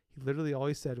 He literally all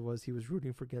he said was he was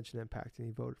rooting for Genshin Impact and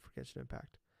he voted for Genshin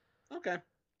Impact. Okay.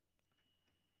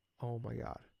 Oh my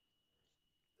god.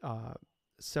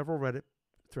 Several Reddit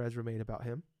threads were made about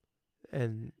him,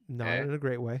 and not Okay. in a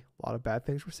great way. A lot of bad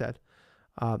things were said.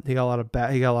 He got a lot of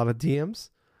He got a lot of DMs.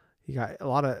 He got a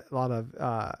lot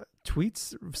of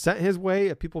tweets sent his way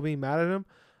of people being mad at him.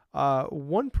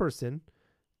 One person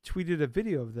tweeted a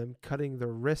video of them cutting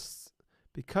their wrists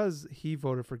because he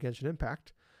voted for Genshin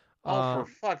Impact. Oh,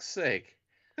 for fuck's sake!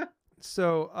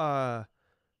 So,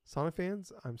 Sonic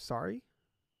fans, I'm sorry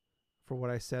for what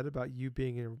I said about you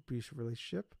being in an abusive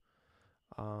relationship.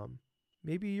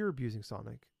 Maybe you're abusing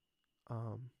Sonic.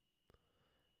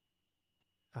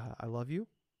 I love you.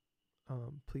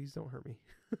 Please don't hurt me.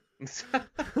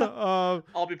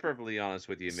 I'll be perfectly honest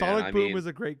with you, man. Sonic Boom is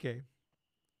a great game.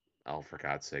 Oh, for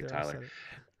God's sake, There, I Tyler. said it.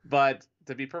 But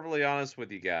to be perfectly honest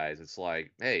with you guys, it's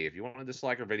like, hey, if you want to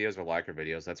dislike our videos or like our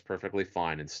videos, that's perfectly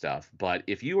fine and stuff. But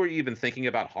if you are even thinking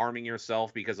about harming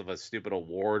yourself because of a stupid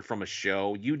award from a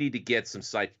show, you need to get some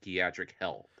psychiatric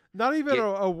help. Not even an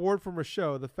award from a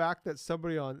show. The fact that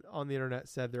somebody on the internet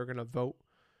said they're going to vote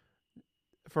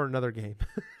for another game.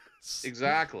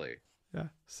 Exactly. Yeah.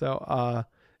 So,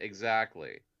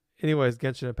 Exactly. anyways,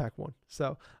 Genshin Impact won.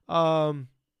 So,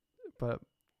 but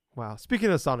wow.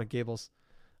 Speaking of Sonic Gables,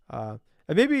 and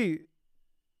maybe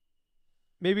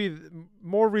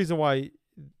more reason why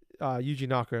Yuji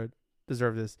Naka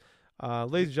deserved this.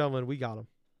 Ladies and gentlemen, we got him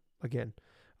again.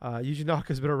 Yuji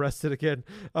Naka's been arrested again.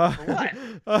 For what?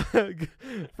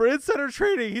 For insider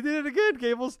trading. He did it again,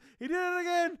 Gables. He did it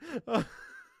again.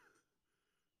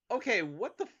 Okay,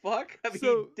 what the fuck? I mean,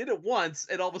 So- he did it once,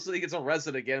 and all of a sudden he gets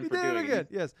arrested again He for did doing it again.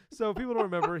 Yes. So people don't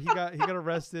remember. He got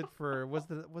arrested for was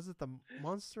it the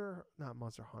Monster? Not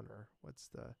Monster Hunter. What's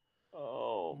the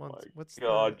Oh what's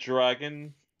God, the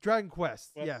Dragon Dragon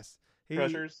Quest? What? Yes.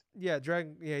 Treasures. Yeah,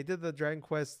 Dragon. Yeah, he did the Dragon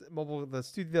Quest mobile. The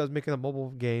studio that was making the mobile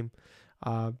game.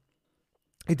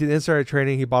 He did insider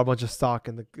trading. He bought a bunch of stock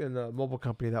in the mobile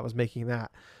company that was making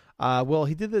that. Well,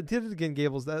 he did it again,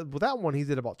 Gables. With that one, he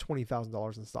did about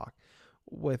 $20,000 in stock.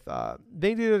 With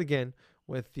they did it again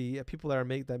with the people that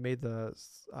made the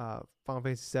Final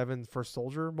Fantasy VII First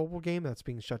Soldier mobile game that's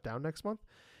being shut down next month.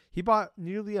 He bought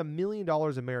nearly $1 million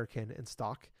American in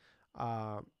stock,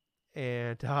 and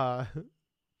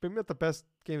maybe not the best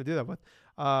game to do that with.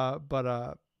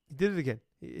 But he did it again.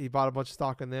 He bought a bunch of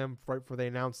stock in them right before they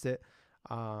announced it.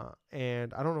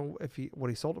 And I don't know what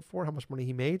he sold it for, how much money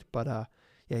he made, but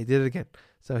yeah, he did it again.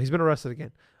 So he's been arrested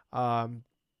again.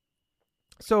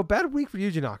 So bad week for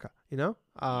Yuji Naka, you know?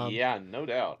 Yeah, no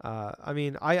doubt. I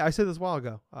mean, I said this a while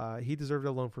ago. He deserved it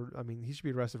alone for. I mean, he should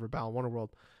be arrested for Battle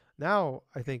Wonderworld. Now,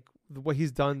 I think what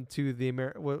he's done to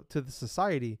the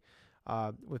society,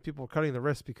 with people cutting the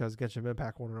wrist because Genshin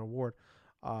Impact won an award,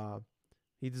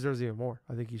 he deserves even more.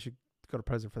 I think he should go to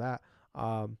prison for that.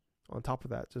 On top of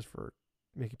that, just for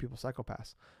making people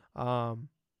psychopaths. So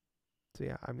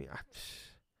yeah, I mean,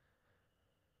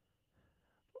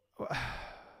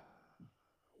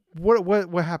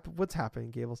 what happened? What's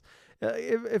happening, Gables?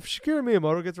 If Shigeru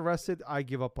Miyamoto gets arrested, I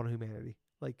give up on humanity.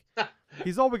 Like,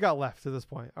 he's all we got left to this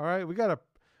point. All right, we gotta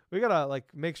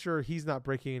like make sure he's not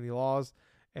breaking any laws,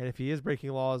 and if he is breaking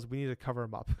laws, we need to cover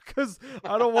him up because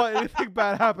I don't want anything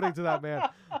bad happening to that man.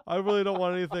 I really don't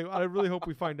want anything. I really hope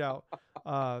we find out.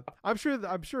 I'm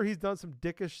sure he's done some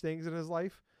dickish things in his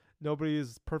life. Nobody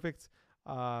is perfect.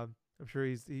 I'm sure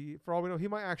for all we know, he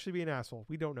might actually be an asshole.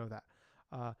 We don't know that.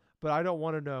 But I don't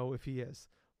want to know if he is.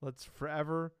 Let's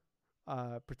forever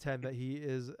pretend that he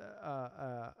is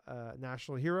a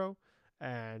national hero.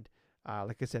 And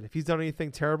like I said, if he's done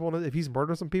anything terrible, if he's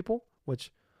murdered some people,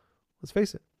 which, let's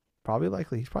face it, probably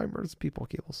likely, he's probably murdered some people,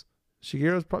 Gables.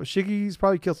 Shiggy's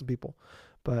probably killed some people.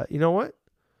 But you know what?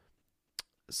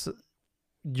 So,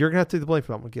 you're gonna have to take the blame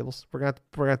for that one, Gables. We're gonna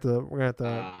have to.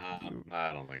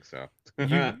 I don't think so.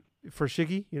 For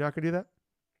Shiggy, you're not gonna do that.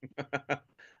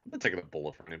 I'm not taking a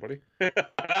bullet for anybody.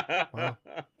 Wow,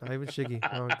 not even Shiggy.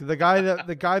 The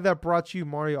guy that brought you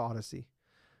Mario Odyssey.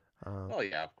 Oh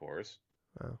yeah, of course.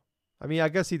 Wow. I mean, I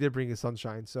guess he did bring you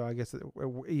Sunshine, so I guess it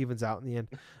evens out in the end.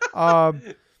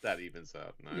 That evens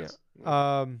out. Nice.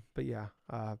 Yeah. But yeah.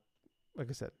 Like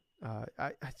I said,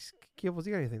 I just, Gables,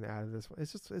 you got anything to add to this one?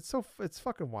 It's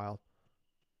fucking wild.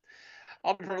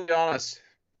 I'll be perfectly honest.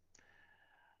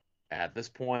 At this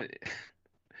point,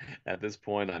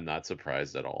 I'm not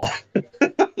surprised at all.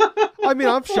 I mean,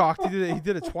 I'm shocked. He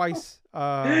did it twice. He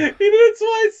did it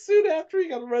twice soon after he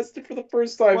got arrested for the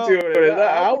first time Well, too.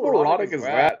 How moronic is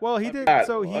that? Well, he did. God,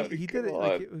 So he did it. God.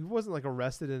 Like, he wasn't like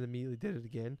arrested and immediately did it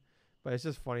again. But it's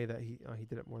just funny that he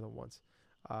did it more than once,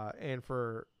 and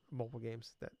for mobile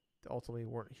games that ultimately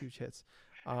weren't huge hits.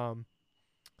 But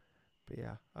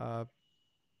yeah.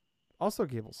 Also,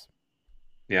 Gables.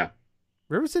 Yeah.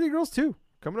 River City Girls 2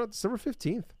 coming out December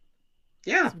 15th.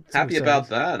 Yeah, Some happy exciting about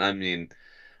stuff. that. I mean,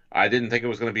 I didn't think it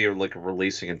was going to be like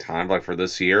releasing in time like for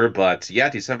this year, but yeah,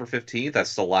 December 15th,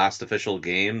 that's the last official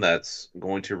game that's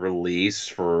going to release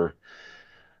for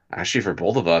actually for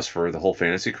both of us for the whole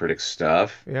Fantasy Critics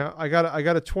stuff. Yeah, I got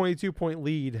a 22-point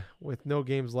lead with no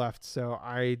games left, so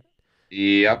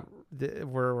Yep.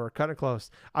 we're kind of close.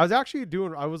 I was actually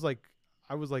doing. I was like,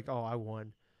 oh, I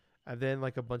won, and then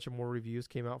like a bunch of more reviews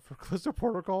came out for Callisto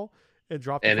Protocol and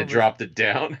dropped it And it from dropped it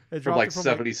down it from dropped like it from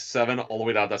like 77 all the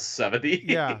way down to yeah.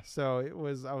 70. So it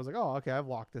was. I was like, oh, okay, I've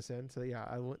locked this in. So yeah,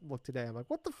 looked today. I'm like,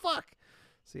 what the fuck?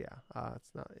 So yeah, it's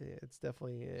not. It's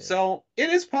definitely. So it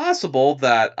is possible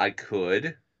that I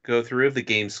could go through if the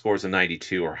game scores a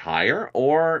 92 or higher,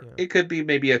 or Yeah. it could be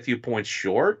maybe a few points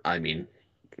short. I mean,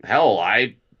 hell,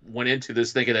 I went into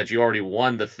this thinking that you already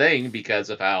won the thing because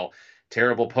of how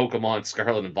terrible Pokemon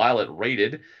Scarlet and Violet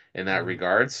rated in that Mm,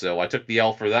 regard. So I took the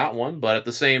L for that one. But at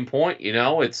the same point,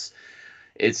 it's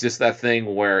just that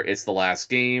thing where it's the last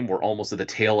game. We're almost at the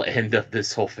tail end of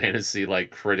this whole fantasy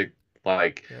like critic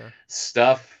like yeah.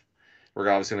 stuff. We're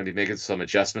obviously going to be making some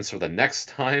adjustments for the next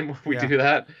time we Yeah. do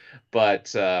that.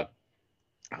 But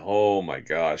oh my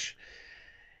gosh,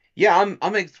 yeah,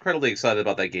 I'm incredibly excited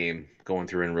about that game going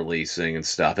through and releasing and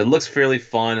stuff. It looks fairly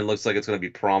fun. It looks like it's going to be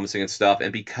promising and stuff.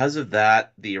 And because of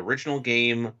that, the original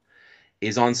game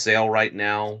is on sale right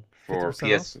now for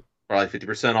 50% off. PS, probably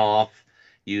 50% off.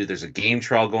 There's a game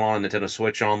trial going on Nintendo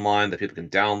Switch Online that people can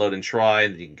download and try,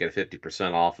 and you can get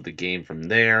 50% off of the game from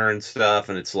there and stuff.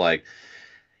 And it's like,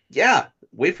 yeah,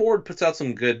 WayForward puts out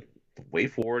some good.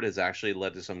 WayForward has actually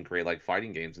led to some great like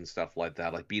fighting games and stuff like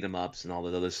that, like beat 'em ups and all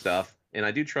that other stuff. And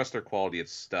I do trust their quality of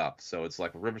stuff. So it's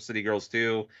like River City Girls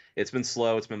 2. It's been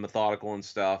slow, it's been methodical and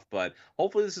stuff, but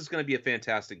hopefully this is going to be a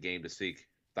fantastic game to sink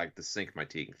my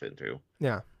teeth into.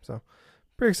 Yeah. So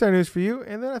pretty exciting news for you.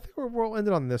 And then I think we'll end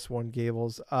it on this one,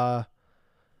 Gables.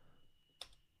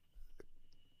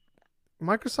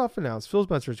 Microsoft announced, Phil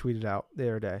Spencer tweeted out the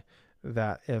other day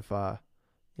that if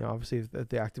obviously if the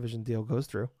Activision deal goes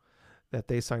through, that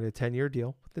they signed a 10-year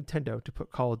deal with Nintendo to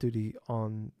put Call of Duty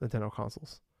on Nintendo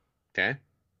consoles. Okay.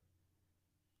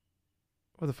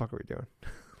 What the fuck are we doing?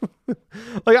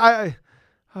 Like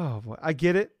oh boy, I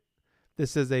get it.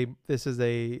 This is a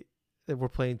we're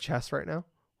playing chess right now.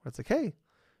 Where it's like, hey,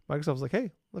 Microsoft's like,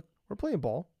 hey, look, we're playing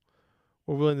ball.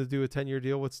 We're willing to do a 10-year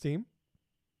deal with Steam,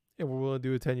 and we're willing to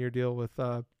do a 10-year deal with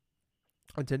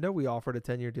Nintendo. We offered a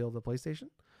 10-year deal to PlayStation.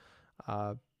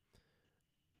 But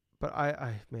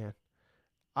I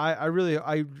really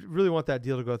want that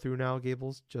deal to go through now,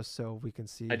 Gables, just so we can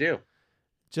see. I do.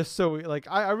 Just so we like,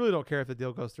 I really don't care if the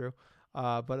deal goes through.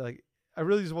 But like, I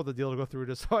really just want the deal to go through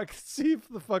just so I can see if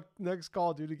the fuck next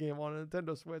Call of Duty game on a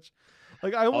Nintendo Switch.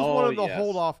 Like, I almost wanted to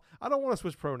hold off. I don't want to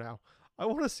Switch Pro now. I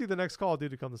want to see the next Call of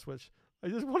Duty come to Switch. I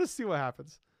just want to see what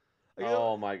happens. Like,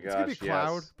 Oh my it's gonna be gosh,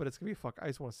 cloud, yes. but it's gonna be fuck. I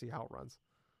just want to see how it runs.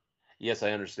 Yes,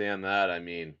 I understand that. I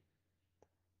mean,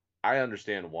 I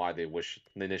understand why they wish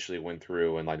they initially went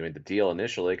through and like made the deal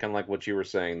initially, kind of like what you were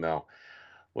saying though.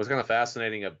 What's kind of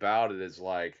fascinating about it is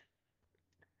like,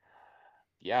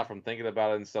 yeah, from thinking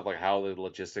about it and stuff like how the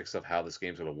logistics of how this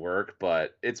game's gonna work,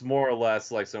 but it's more or less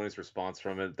like Sony's response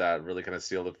from it that really kind of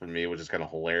sealed it for me, which is kind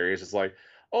of hilarious. It's like,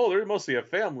 oh, they're mostly a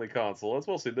family console. It's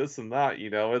mostly this and that,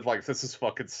 you know. It's like this is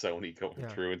fucking Sony going Yeah.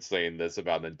 through and saying this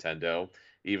about Nintendo,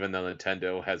 even though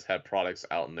Nintendo has had products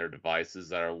out in their devices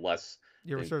that are less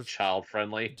You ever search child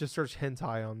friendly. just search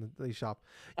hentai on the eShop.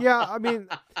 Yeah, I mean,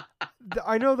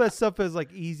 I know that stuff is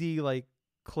like easy, like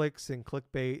clicks and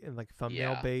clickbait and like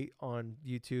thumbnail Yeah. bait on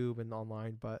YouTube and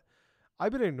online, but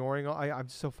I've been ignoring. I'm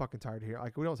so fucking tired of hearing.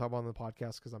 Like, we don't talk about it on the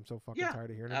podcast because I'm so fucking Yeah, tired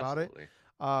of hearing about it.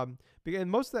 absolutely. And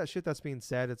most of that shit that's being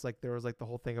said, it's like there was like the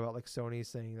whole thing about like Sony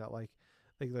saying that like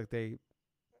they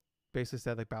basically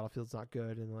said like Battlefield's not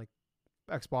good, and like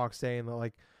Xbox saying that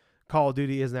like Call of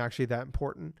Duty isn't actually that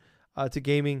important to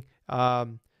gaming.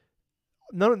 That's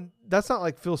not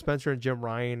like Phil Spencer and Jim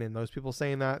Ryan and those people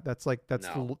saying that. That's like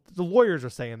No. the lawyers are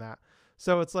saying that.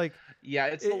 So it's like, Yeah,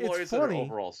 it's the it's lawyers that are funny.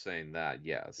 overall saying that,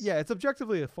 yes. Yeah, it's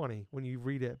objectively funny when you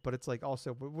read it, but it's like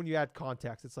also when you add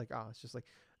context, it's like, it's just like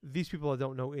these people that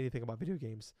don't know anything about video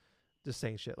games just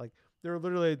saying shit. Like, they're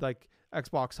literally like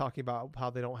Xbox talking about how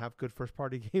they don't have good first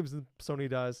party games and Sony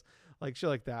does, like shit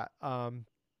like that.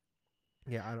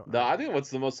 Yeah, I don't. I think what's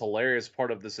the most hilarious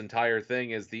part of this entire thing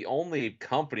is the only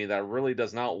company that really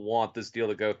does not want this deal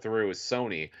to go through is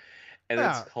Sony. And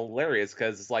Yeah, it's hilarious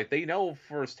because it's like they know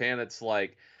firsthand it's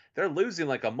like they're losing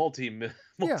like a yeah,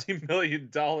 multi-million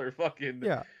dollar fucking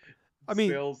yeah. I mean,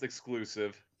 sales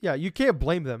exclusive. yeah, you can't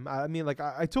blame them. I mean, like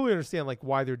I totally understand like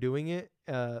why they're doing it.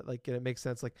 Like, and it makes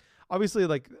sense. Like, obviously,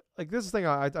 like this thing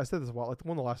I said this a while. Like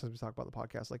one of the last times we talked about the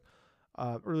podcast, like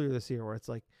earlier this year, where it's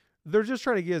like they're just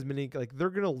trying to get as many, like, they're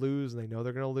gonna lose and they know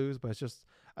they're gonna lose, but it's just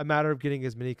a matter of getting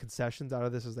as many concessions out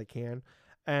of this as they can.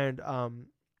 And I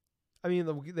mean,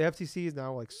 the FTC is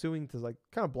now like suing to like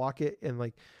kind of block it, and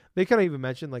like they kind of even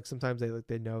mentioned like sometimes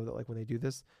they know that like when they do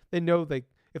this, they know they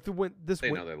if it went this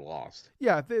They win, know they lost.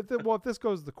 yeah, if this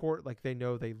goes to the court, like they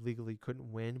know they legally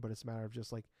couldn't win, but it's a matter of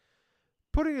just like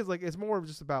putting it, like it's more of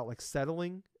just about like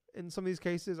settling in some of these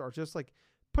cases, or just like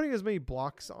putting as many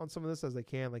blocks on some of this as they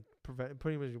can, like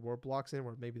putting as many more blocks in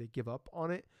where maybe they give up on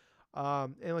it.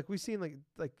 And like we've seen like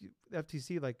the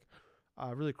FTC like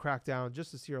really crack down.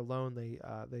 Just this year alone,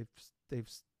 they've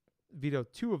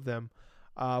vetoed 2 of them.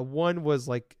 One was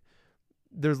like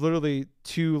there's literally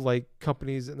 2 like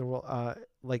companies in the world,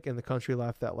 like in the country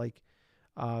left that like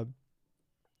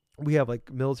we have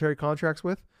like military contracts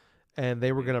with, and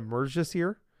they were gonna merge this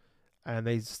year, and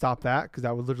they stopped that because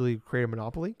that would literally create a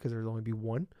monopoly because there'd only be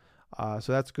one.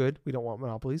 So that's good. We don't want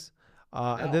monopolies.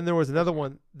 And then there was another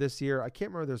one this year. I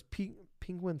can't remember. There's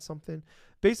Penguin something.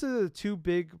 Basically, the 2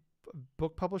 big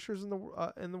book publishers in the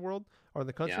world, or in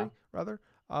the country rather,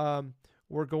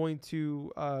 were going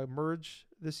to merge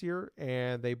this year,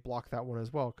 and they blocked that one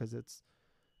as well because it's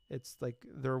like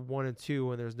they're 1 and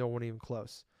 2, and there's no one even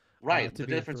close. Right. The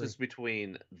differences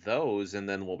between those and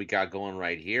then what we got going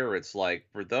right here, it's like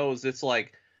for those, it's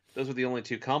like those were the only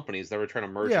 2 companies that were trying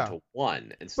to merge into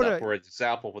one and stuff. For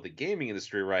example, with the gaming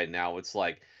industry right now, it's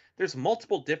like there's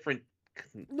multiple different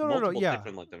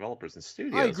different like developers and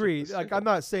studios. I agree. Like I'm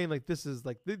not saying like this is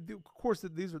like of course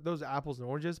those are apples and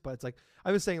oranges, but it's like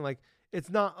I was saying like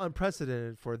it's not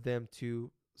unprecedented for them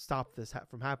to stop this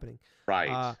from happening.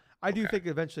 Right. I do think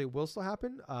eventually it will still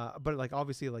happen. But like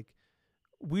obviously like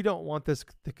we don't want this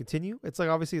to continue. It's like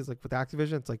obviously it's like with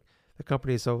Activision, it's like the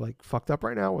company is so like fucked up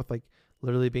right now with like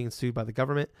literally being sued by the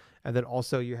government, and then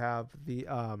also you have the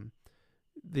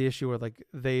issue where like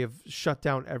they have shut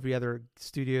down every other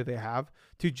studio they have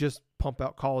to just pump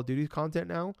out Call of Duty content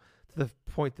now, to the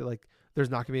point that like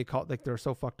there's not gonna be like they're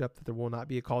so fucked up that there will not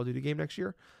be a Call of Duty game next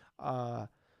year.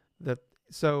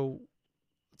 So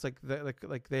it's like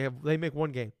they make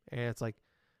one game, and it's like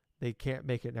they can't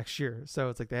make it next year. So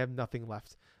it's like they have nothing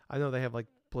left. I know they have like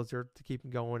Blizzard to keep them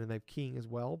going, and they have King as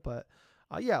well. But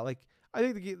yeah, like I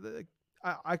think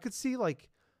I could see like.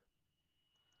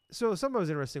 So something that was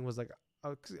interesting was like I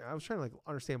was trying to like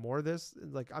understand more of this.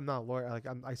 Like I'm not a lawyer. Like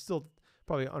I still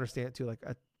probably understand it to like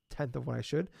a 1/10 of what I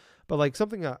should. But like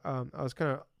something I was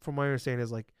kind of from my understanding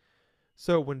is like,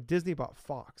 so when Disney bought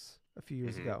Fox a few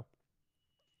years ago,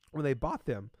 when they bought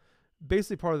them,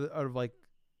 basically part of like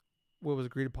what was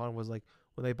agreed upon was like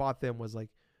when they bought them was like,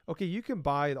 okay, you can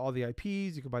buy all the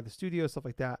IPs, you can buy the studio, stuff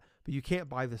like that, but you can't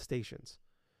buy the stations.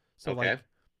 So like,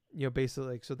 you know,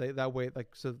 basically like, so that way, like,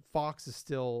 so Fox is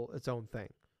still its own thing.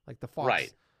 Like the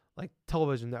Fox, like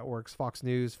television networks, Fox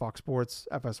News, Fox Sports,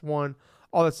 FS1,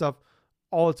 all that stuff,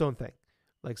 all its own thing.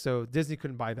 Like, so Disney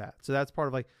couldn't buy that. So that's part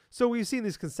of like, so we've seen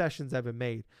these concessions that have been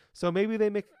made. So maybe they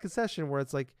make a concession where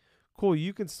it's like, cool,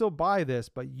 you can still buy this,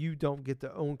 but you don't get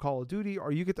to own Call of Duty,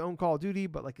 or you get to own Call of Duty,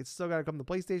 but like it's still got to come to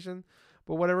PlayStation,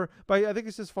 but whatever. But I think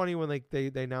it's just funny when like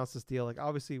they announced this deal. Like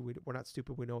obviously we're not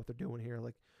stupid. We know what they're doing here.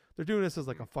 Like they're doing this as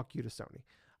like a fuck you to Sony.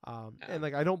 And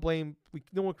like I don't blame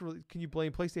no one can you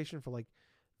blame PlayStation for like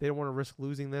they don't want to risk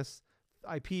losing this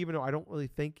IP, even though I don't really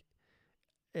think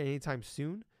anytime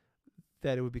soon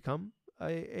that it would become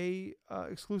a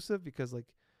exclusive, because like.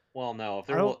 Well, no.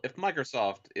 If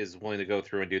Microsoft is willing to go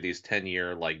through and do these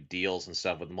 10-year like deals and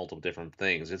stuff with multiple different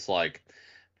things, it's like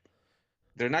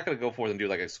they're not going to go forward and do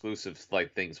like exclusive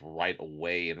like things right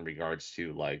away in regards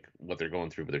to like what they're going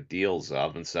through with their deals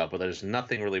of and stuff. But there's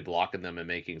nothing really blocking them in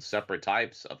making separate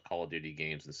types of Call of Duty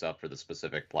games and stuff for the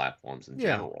specific platforms in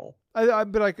general.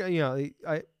 But like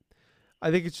I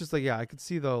think it's just like I could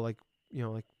see though like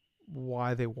like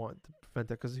why they want to prevent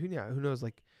that, because who knows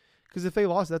like. Because if they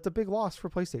lost, that's a big loss for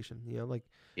PlayStation. Like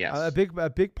a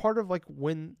big part of like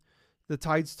when the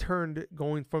tides turned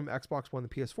going from Xbox One to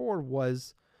PS4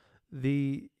 was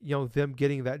the them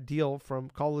getting that deal from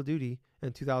Call of Duty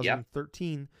in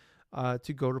 2013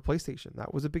 to go to PlayStation.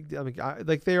 That was a big deal. I mean,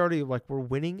 like they already like were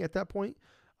winning at that point,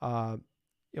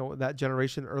 that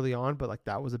generation early on, but like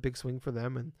that was a big swing for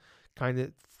them and kind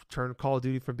of turned Call of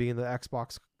Duty from being the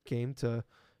Xbox game to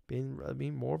being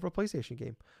more of a PlayStation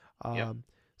game.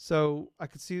 So I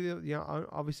could see, I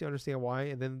obviously understand why.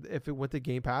 And then if it went to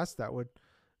Game Pass, that would,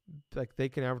 like, they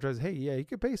can advertise, hey, yeah, you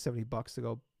could pay $70 to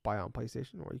go buy on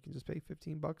PlayStation, or you can just pay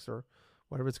 $15 or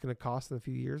whatever it's going to cost in a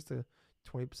few years to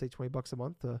 $20 a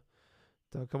month to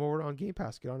come over on Game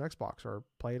Pass, get on Xbox, or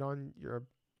play it on your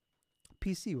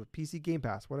PC with PC Game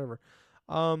Pass, whatever.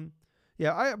 But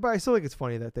I still think it's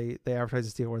funny that they advertise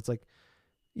this deal where it's like,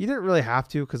 you didn't really have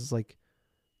to because it's like,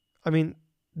 I mean,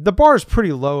 the bar is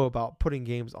pretty low about putting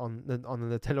games on the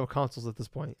Nintendo consoles at this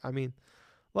point. I mean,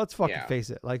 let's fucking Yeah. face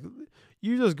it. Like,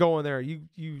 you just go in there,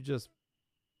 you just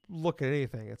look at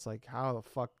anything. It's like, how the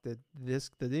fuck did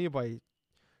anybody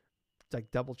like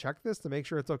double check this to make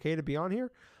sure it's okay to be on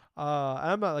here?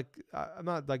 I'm not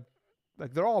like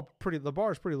they're all pretty. The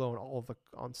bar is pretty low on all of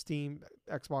on Steam,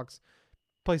 Xbox,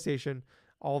 PlayStation,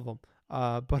 all of them.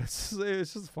 But it's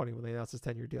just funny when they announce this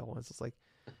 10-year deal. And it's just like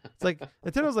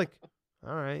Nintendo's like,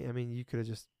 all right. I mean, you could have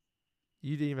just,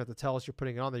 you didn't even have to tell us you're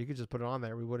putting it on there. You could just put it on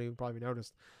there. We wouldn't even probably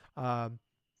noticed. But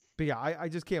yeah, I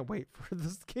just can't wait for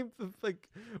this game. Like,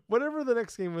 whatever the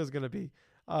next game is going to be.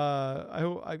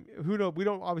 Who knows? We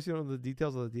don't obviously know the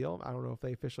details of the deal. I don't know if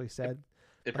they officially said.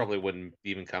 It probably wouldn't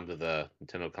even come to the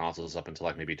Nintendo consoles up until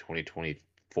like maybe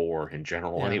 2024 in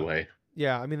general, anyway.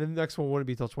 Yeah, I mean the next one wouldn't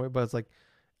be till 20, but it's like,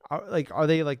 are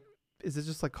they like? Is it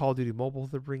just like Call of Duty Mobile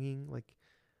they're bringing? Like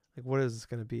what is this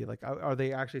going to be? Like, are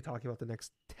they actually talking about the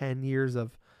next 10 years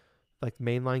of like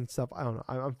mainline stuff? I don't know.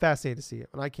 I'm fascinated to see it,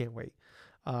 and I can't wait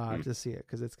to see it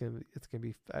because it's gonna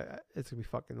be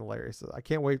fucking hilarious. I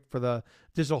can't wait for the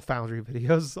Digital Foundry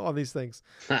videos on these things.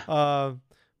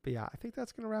 But yeah, I think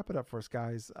that's gonna wrap it up for us,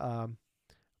 guys.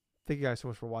 Thank you guys so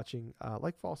much for watching.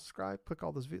 Like, follow, subscribe, click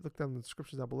all those look down in the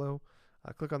descriptions down below.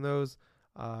 Click on those.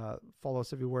 Follow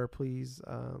us everywhere, please.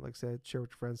 Like I said, share with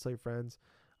your friends, tell your friends.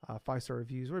 5-star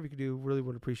reviews, whatever you can do, really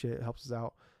would appreciate it. It helps us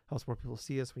out, helps more people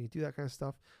see us when you do that kind of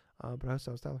stuff. But I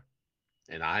was Tyler.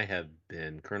 And I have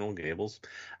been Colonel Gables.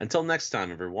 Until next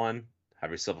time, everyone, have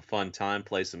yourself a fun time,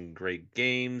 play some great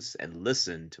games, and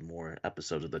listen to more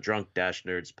episodes of the Drunk Dash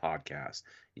Nerds podcast.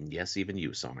 And yes, even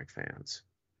you, Sonic fans.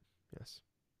 Yes.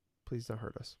 Please don't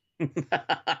hurt us.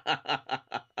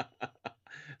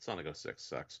 Sonic 06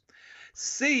 sucks.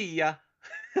 See ya.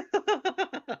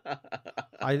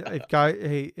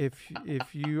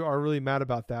 If you are really mad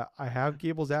about that, I have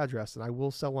Gable's address and I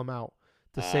will sell him out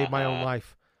to save my own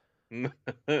life.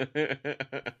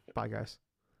 Bye, guys.